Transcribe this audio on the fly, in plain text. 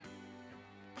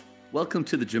Welcome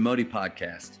to the JAMODI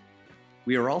podcast.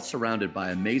 We are all surrounded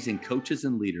by amazing coaches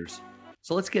and leaders.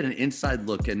 So let's get an inside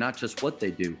look at not just what they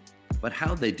do, but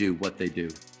how they do what they do.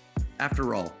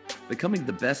 After all, becoming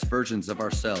the best versions of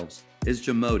ourselves is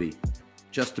JAMODI,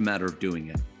 just a matter of doing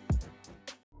it.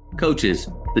 Coaches,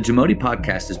 the JAMODI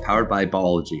podcast is powered by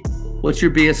Biology. What's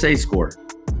your BSA score?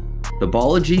 The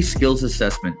Biology Skills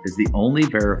Assessment is the only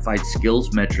verified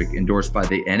skills metric endorsed by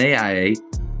the NAIA,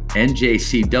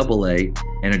 NJCAA,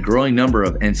 and a growing number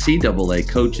of NCAA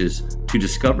coaches to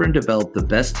discover and develop the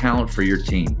best talent for your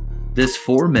team. This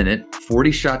 4-minute,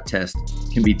 40-shot test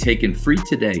can be taken free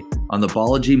today on the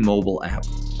Biology mobile app.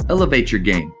 Elevate your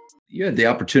game. You had the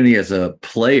opportunity as a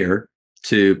player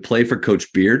to play for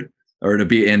Coach Beard or to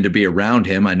be around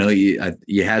him. I know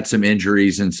you had some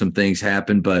injuries and some things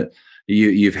happen, but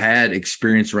you've had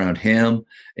experience around him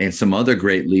and some other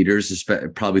great leaders,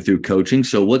 probably through coaching.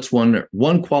 So what's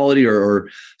one quality or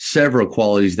several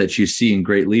qualities that you see in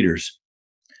great leaders?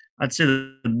 I'd say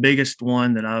the biggest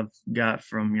one that I've got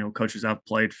from, coaches I've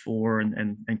played for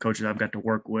and coaches I've got to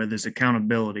work with is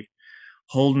accountability,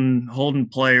 holding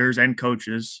players and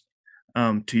coaches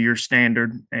to your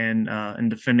standard and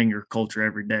defending your culture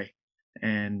every day.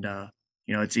 And,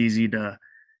 it's easy to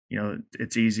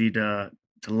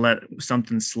let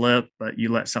something slip, but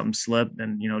you let something slip,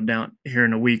 then, down here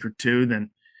in a week or two, then,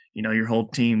 your whole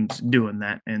team's doing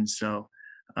that. And so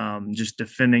just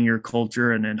defending your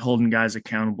culture and then holding guys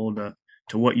accountable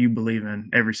to what you believe in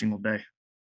every single day.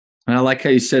 And I like how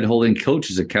you said holding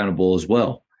coaches accountable as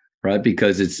well, right?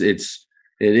 Because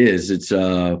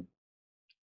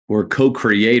we're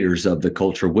co-creators of the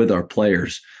culture with our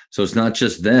players. So it's not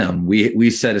just them.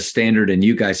 We set a standard and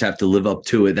you guys have to live up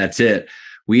to it. That's it.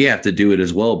 We have to do it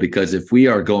as well, because if we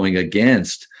are going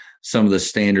against some of the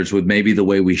standards with maybe the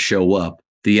way we show up,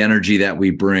 the energy that we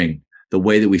bring, the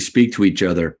way that we speak to each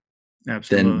other,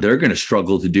 absolutely, then they're going to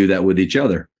struggle to do that with each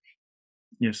other.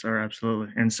 Yes, sir.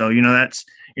 Absolutely. And so, that's,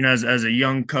 as a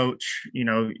young coach,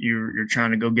 you're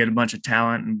trying to go get a bunch of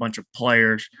talent and a bunch of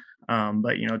players.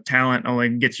 But, talent only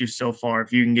gets you so far.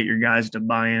 If you can get your guys to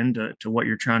buy into what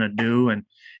you're trying to do and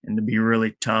to be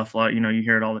really tough, like, you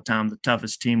hear it all the time, the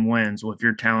toughest team wins. Well, if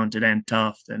you're talented and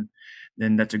tough,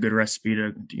 then that's a good recipe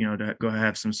to go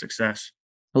have some success.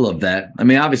 I love that. I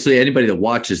mean, obviously anybody that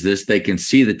watches this, they can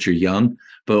see that you're young,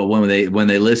 but when they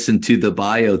listen to the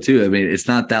bio too, I mean, it's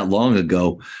not that long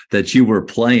ago that you were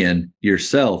playing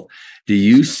yourself. Do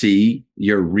you see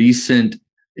your recent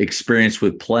experience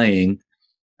with playing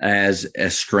as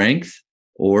a strength,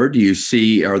 or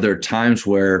are there times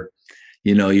where,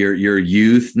 your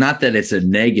youth, not that it's a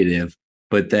negative,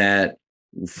 but that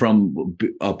from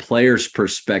a player's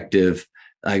perspective,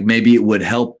 like maybe it would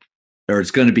help, or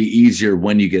it's going to be easier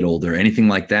when you get older? Anything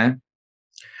like that?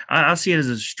 I see it as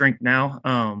a strength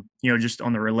now, just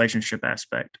on the relationship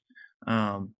aspect.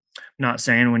 Not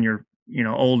saying when you're,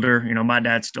 older, my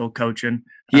dad's still coaching.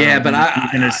 Yeah, but I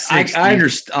understand.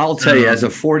 I'll tell you, as a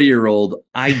 40-year-old,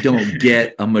 I don't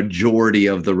get a majority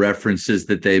of the references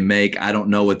that they make. I don't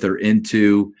know what they're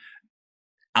into.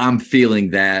 I'm feeling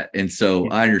that, and so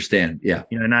I understand. Yeah,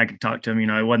 and I could talk to him.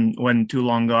 It wasn't too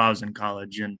long ago I was in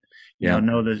college, and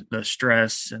know the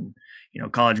stress, and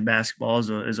college basketball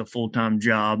is a full-time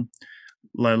job,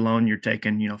 let alone you're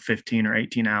taking 15 or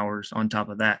 18 hours on top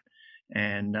of that.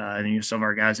 And some of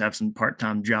our guys have some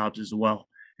part-time jobs as well.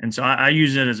 And so I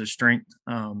use it as a strength,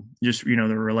 just, the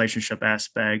relationship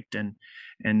aspect and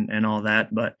all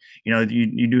that. But,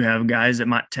 you do have guys that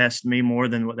might test me more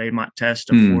than what they might test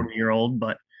a 40-year-old.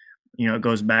 But, it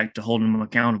goes back to holding them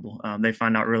accountable. They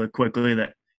find out really quickly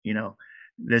that,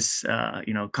 this,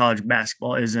 college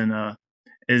basketball isn't a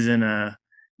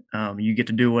you get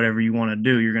to do whatever you want to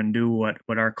do. You're going to do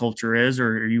what our culture is,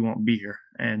 or you won't be here.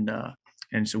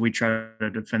 And so we try to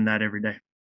defend that every day.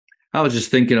 I was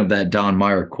just thinking of that Don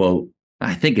Meyer quote.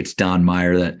 I think it's Don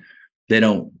Meyer, that they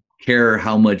don't care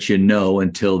how much you know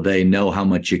until they know how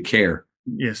much you care.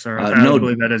 Yes, sir. I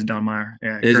believe that is Don Meyer.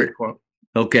 Yeah, great quote.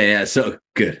 Okay, yeah, so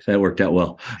good. That worked out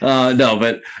well. No,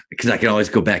 but because I can always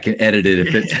go back and edit it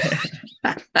if it.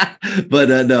 But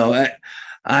no,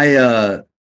 I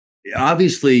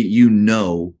obviously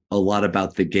a lot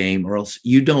about the game, or else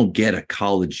you don't get a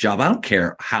college job. I don't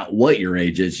care what your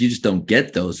age is, you just don't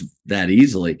get those that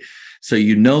easily. So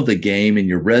the game, and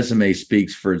your resume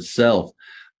speaks for itself,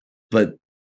 but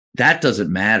that doesn't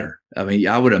matter. I mean,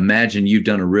 I would imagine you've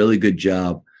done a really good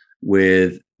job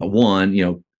with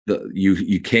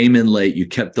you came in late, you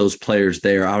kept those players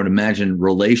there. I would imagine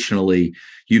relationally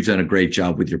you've done a great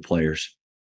job with your players.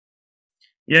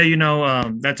 Yeah,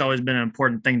 that's always been an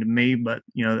important thing to me. But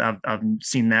I've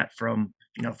seen that from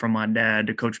from my dad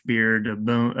to Coach Beard to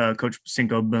Boone, Coach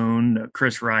Cinco Boone, to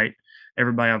Chris Wright,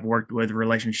 everybody I've worked with,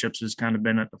 relationships has kind of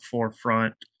been at the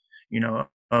forefront,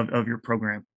 of your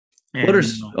program. And,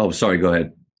 sorry, go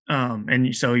ahead.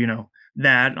 And so,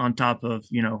 that on top of,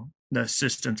 the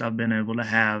assistance I've been able to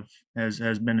have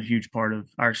has been a huge part of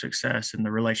our success and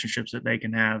the relationships that they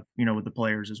can have, with the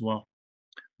players as well.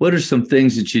 What are some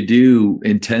things that you do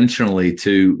intentionally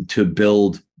to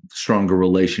build stronger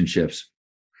relationships?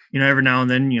 Every now and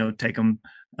then, take them,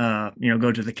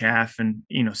 go to the CAF and,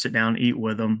 sit down, eat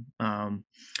with them.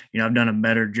 I've done a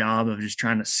better job of just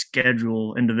trying to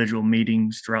schedule individual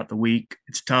meetings throughout the week.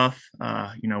 It's tough.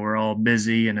 We're all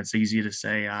busy and it's easy to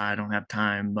say, I don't have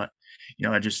time, but,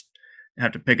 I just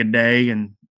have to pick a day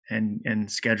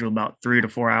and schedule about 3 to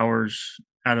 4 hours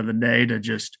out of the day to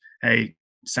just, hey,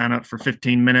 sign up for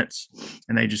 15 minutes.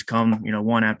 And they just come,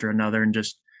 one after another and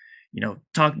just,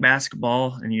 talk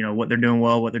basketball and, what they're doing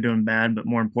well, what they're doing bad, but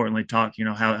more importantly, talk,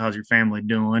 how's your family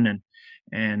doing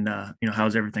and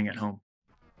how's everything at home.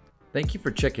 Thank you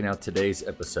for checking out today's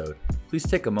episode. Please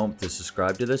take a moment to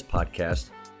subscribe to this podcast,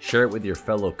 share it with your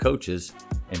fellow coaches,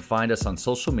 and find us on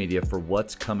social media for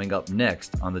what's coming up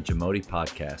next on the JAMODI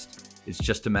podcast. It's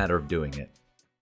just a matter of doing it.